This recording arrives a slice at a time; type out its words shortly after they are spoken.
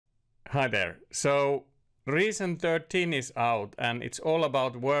Hi there. So Reason 13 is out and it's all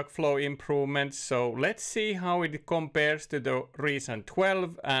about workflow improvements. So let's see how it compares to the Reason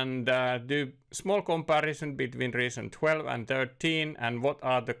 12 and do small comparison between Reason 12 and 13 and what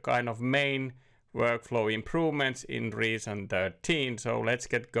are the kind of main workflow improvements in Reason 13. So let's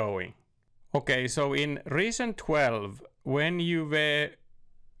get going. Okay, so in Reason 12, when you were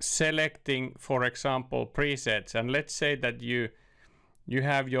selecting, for example, presets, and let's say that you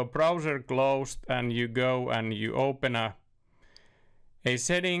have your browser closed and you go and you open a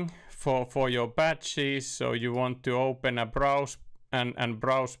setting for your patches. So you want to open a browse and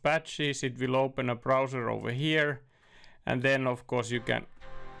browse patches. It will open a browser over here. And then of course you can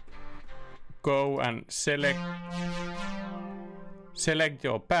go and select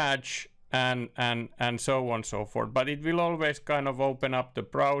your patch and so on and so forth. But it will always kind of open up the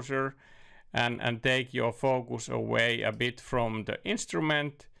browser and take your focus away a bit from the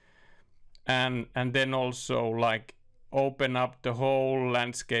instrument and then also like open up the whole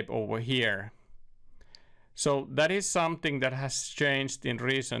landscape over here. So that is something that has changed in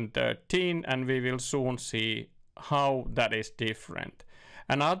Reason 13 and we will soon see how that is different.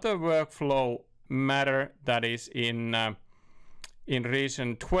 Another workflow matter that is in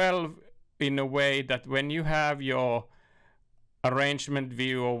Reason 12 in a way that when you have your arrangement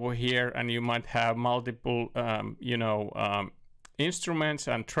view over here and you might have multiple instruments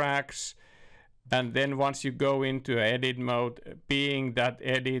and tracks, and then once you go into edit mode, being that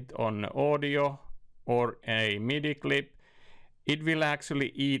edit on audio or a MIDI clip, it will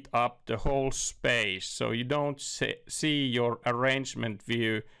actually eat up the whole space. So you don't see your arrangement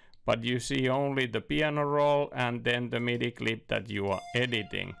view, but you see only the piano roll and then the MIDI clip that you are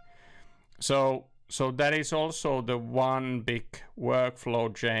editing. So that is also the one big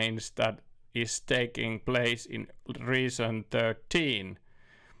workflow change that is taking place in Reason 13.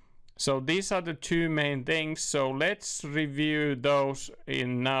 So these are the two main things. So let's review those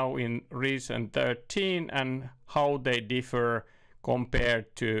now in Reason 13 and how they differ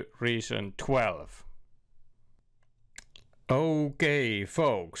compared to Reason 12. Okay,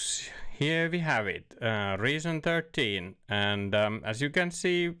 folks, here we have it, Reason 13. And as you can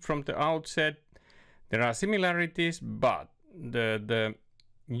see from the outset, there are similarities, but the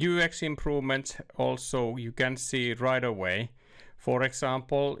UX improvements also you can see right away. For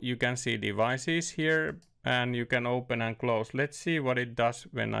example, you can see devices here and you can open and close. Let's see what it does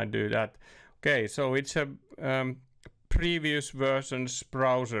when I do that. Okay, so it's a previous version's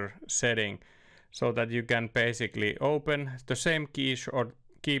browser setting so that you can basically open the same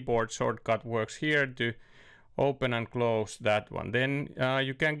keyboard shortcut works here to open and close that one. Then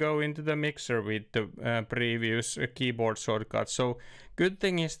you can go into the mixer with the previous keyboard shortcut. So good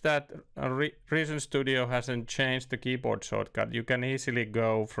thing is that Reason Studio hasn't changed the keyboard shortcut. You can easily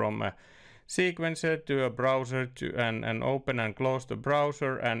go from a sequencer to a browser to and open and close the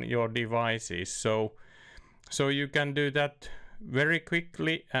browser and your devices. So you can do that very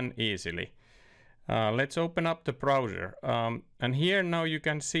quickly and easily. Let's open up the browser. And here now you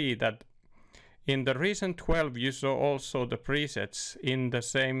can see that in the Reason 12 you saw also the presets in the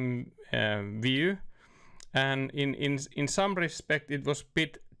same view, and in some respect it was a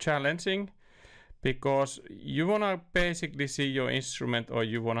bit challenging because you want to basically see your instrument or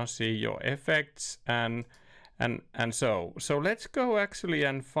you want to see your effects and so let's go actually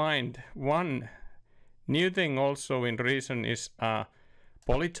and find one new thing also in Reason is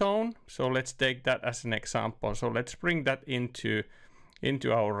polytone. So let's take that as an example. So let's bring that into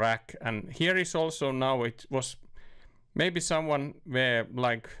our rack, and here is also now it was maybe someone were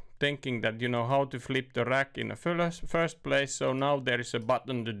like thinking that how to flip the rack in the first place. So now there is a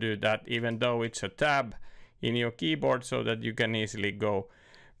button to do that, even though it's a tab in your keyboard, so that you can easily go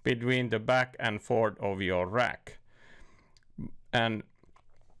between the back and forth of your rack. And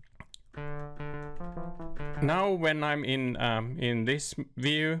now when I'm in this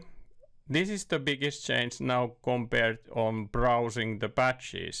view, this is the biggest change now compared on browsing the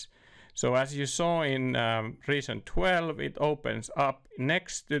patches. So as you saw in Reason 12, it opens up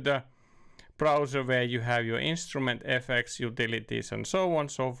next to the browser where you have your instrument effects, utilities and so on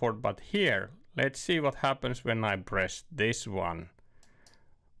and so forth. But here, let's see what happens when I press this one.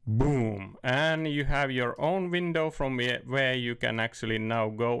 Boom! And you have your own window from where you can actually now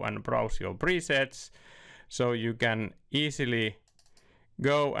go and browse your presets. So you can easily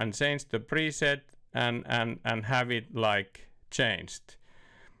go and change the preset and have it like changed.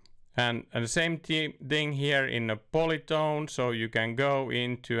 And the same thing here in a polytone. So you can go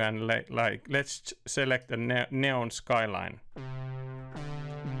into and let's select a neon skyline.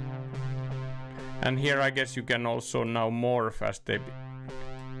 And here I guess you can also now morph as they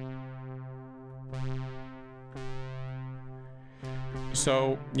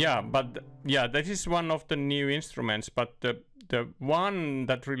So yeah, but yeah, that is one of the new instruments, but the one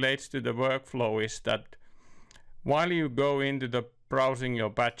that relates to the workflow is that while you go into the browsing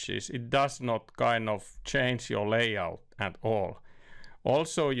your patches, it does not kind of change your layout at all.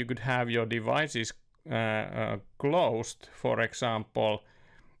 Also, you could have your devices closed, for example,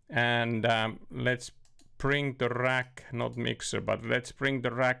 and let's bring the rack, not mixer, but let's bring the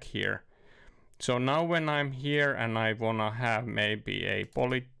rack here. So now when I'm here and I wanna have maybe a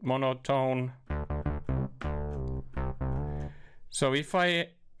monotone, so if I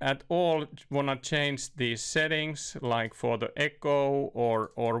at all wanna change these settings, like for the echo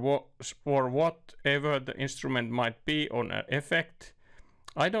or whatever the instrument might be on an effect,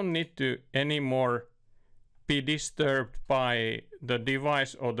 I don't need to anymore be disturbed by the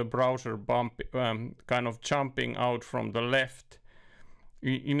device or the browser kind of jumping out from the left.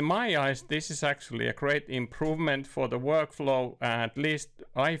 In my eyes, this is actually a great improvement for the workflow. At least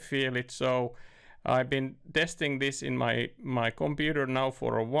I feel it so. I've been testing this in my computer now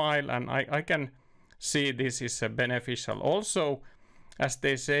for a while, and I can see this is beneficial. Also, as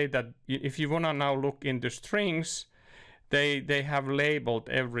they say that if you want to now look into strings, they have labeled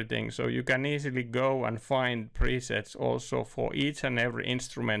everything, so you can easily go and find presets also for each and every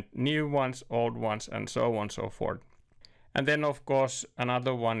instrument, new ones, old ones, and so on and so forth. And then of course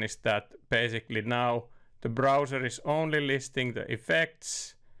another one is that basically now the browser is only listing the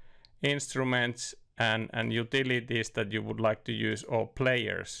effects, instruments, and utilities that you would like to use, or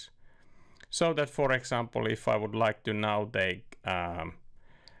players. So that, for example, if I would like to now take a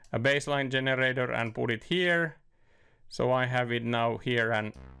baseline generator and put it here, so I have it now here,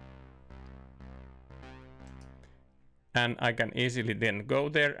 and I can easily then go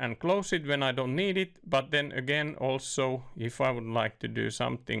there and close it when I don't need it. But then again, also if I would like to do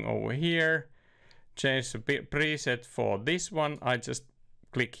something over here, change the preset for this one, I just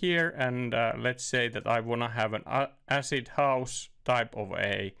click here, and let's say that I want to have an acid house type of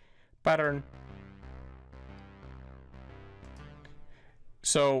a pattern.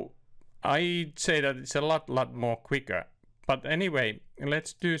 So I'd say that it's a lot more quicker. But anyway,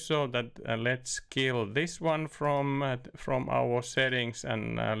 let's do so that let's kill this one from our settings,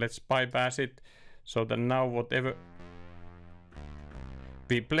 and let's bypass it, so that now whatever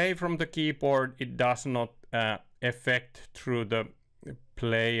we play from the keyboard, it does not affect through the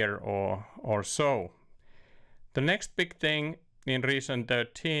player or so. The next big thing in Reason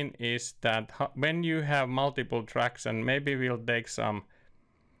 13 is that when you have multiple tracks, and maybe we'll take some,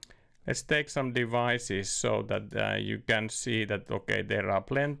 let's take some devices so that you can see that, okay, there are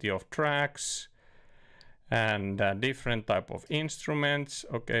plenty of tracks and different type of instruments.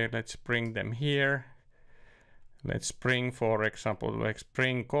 Okay, let's bring them here. Let's bring, for example, let's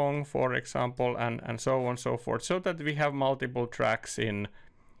bring Kong, for example, and so on and so forth, so that we have multiple tracks in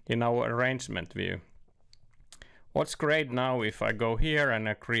our arrangement view. What's great now, if I go here and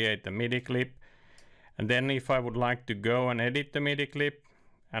I create a MIDI clip, and then if I would like to go and edit the MIDI clip,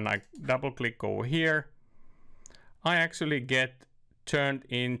 and I double click over here, I actually get turned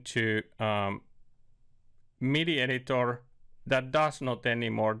into MIDI editor that does not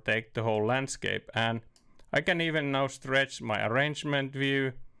anymore take the whole landscape. And I can even now stretch my arrangement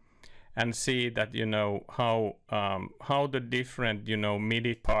view and see that, you know, how the different, you know,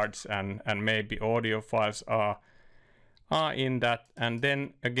 MIDI parts and maybe audio files are in that. And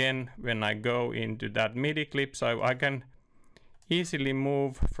then again, when I go into that MIDI clip, so I can easily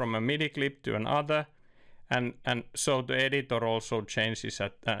move from a MIDI clip to another, and so the editor also changes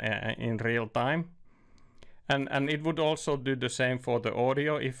in real time. And it would also do the same for the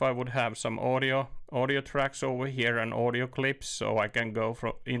audio. If I would have some audio tracks over here and audio clips, so I can go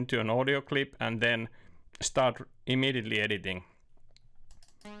into an audio clip and then start immediately editing.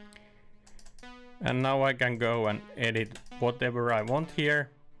 And now I can go and edit whatever I want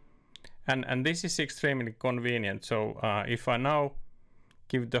here. And this is extremely convenient. So if I now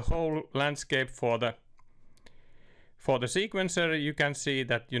give the whole landscape for the sequencer, you can see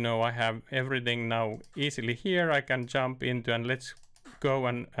that, you know, I have everything now easily here. I can jump into, and let's go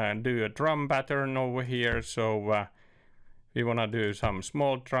and do a drum pattern over here. So we want to do some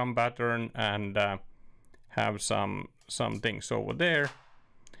small drum pattern and have some things over there.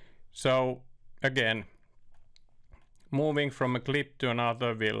 So again, moving from a clip to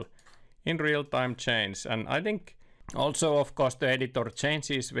another will in real time change. And I think also, of course, the editor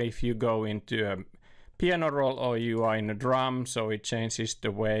changes if you go into a piano roll or you are in a drum, so it changes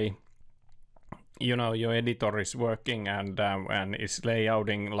the way, you know, your editor is working and is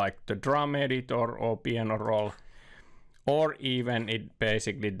layouting like the drum editor or piano roll, or even it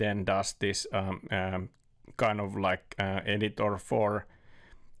basically then does this kind of like editor for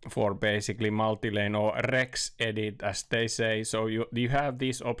basically multi-lane or Rex edit, as they say. So you have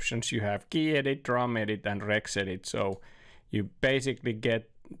these options. You have key edit, drum edit, and Rex edit. So you basically get,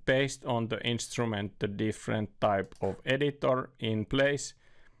 based on the instrument, the different type of editor in place.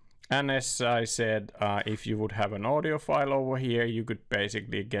 And as I said, if you would have an audio file over here, you could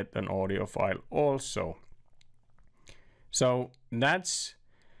basically get an audio file also. So that's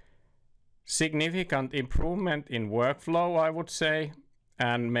significant improvement in workflow, I would say,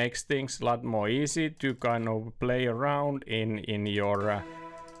 and makes things a lot more easy to kind of play around in your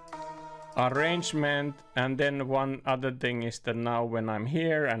arrangement. And then one other thing is that now when I'm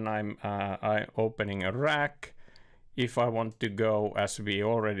here and I'm opening a rack, if I want to go, as we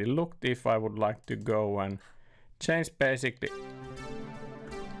already looked, if I would like to go and change basically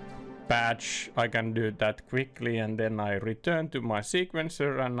patch, I can do that quickly, and then I return to my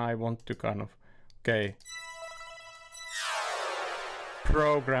sequencer and I want to kind of, okay,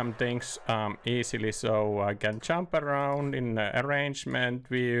 program things easily, so I can jump around in the arrangement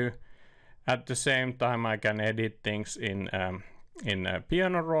view. At the same time, I can edit things in a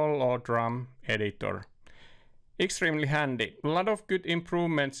piano roll or drum editor. Extremely handy. A lot of good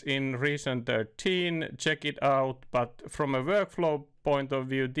improvements in Reason 13. Check it out. But from a workflow point of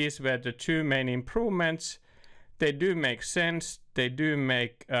view, these were the two main improvements. They do make sense. They do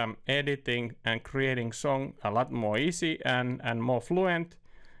make editing and creating song a lot more easy and more fluent.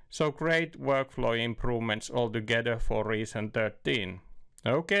 So great workflow improvements altogether for Reason 13.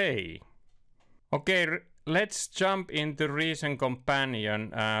 Okay, let's jump into Reason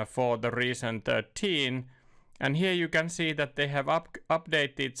Companion for the Reason 13. And here you can see that they have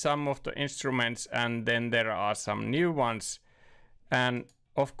updated some of the instruments, and then there are some new ones. And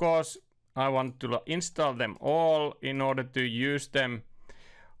of course, I want to install them all in order to use them.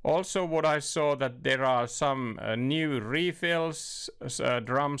 Also, what I saw that there are some new refills,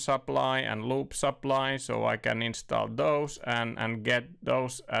 drum supply and loop supply, so I can install those and get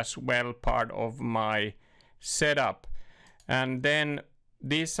those as well part of my setup. And then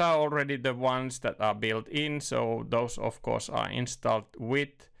these are already the ones that are built in, so those of course are installed with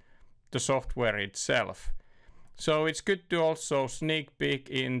the software itself. So it's good to also sneak peek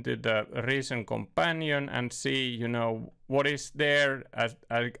into the Reason Companion and see, you know, what is there as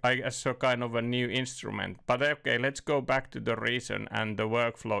a kind of a new instrument. But okay, let's go back to the Reason and the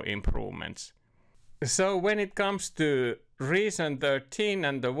workflow improvements. So when it comes to Reason 13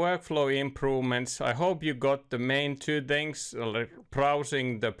 and the workflow improvements, I hope you got the main two things,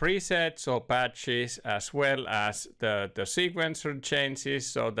 browsing the presets or patches as well as the sequencer changes,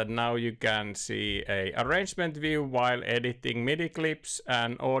 so that now you can see a arrangement view while editing MIDI clips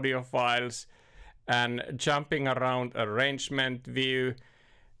and audio files, and jumping around arrangement view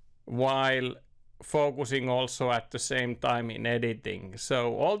while focusing also at the same time in editing.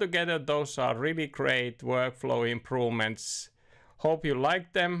 So altogether those are really great workflow improvements. Hope you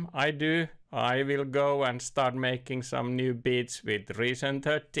like them. I do. I will go and start making some new beats with Reason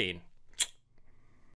 13.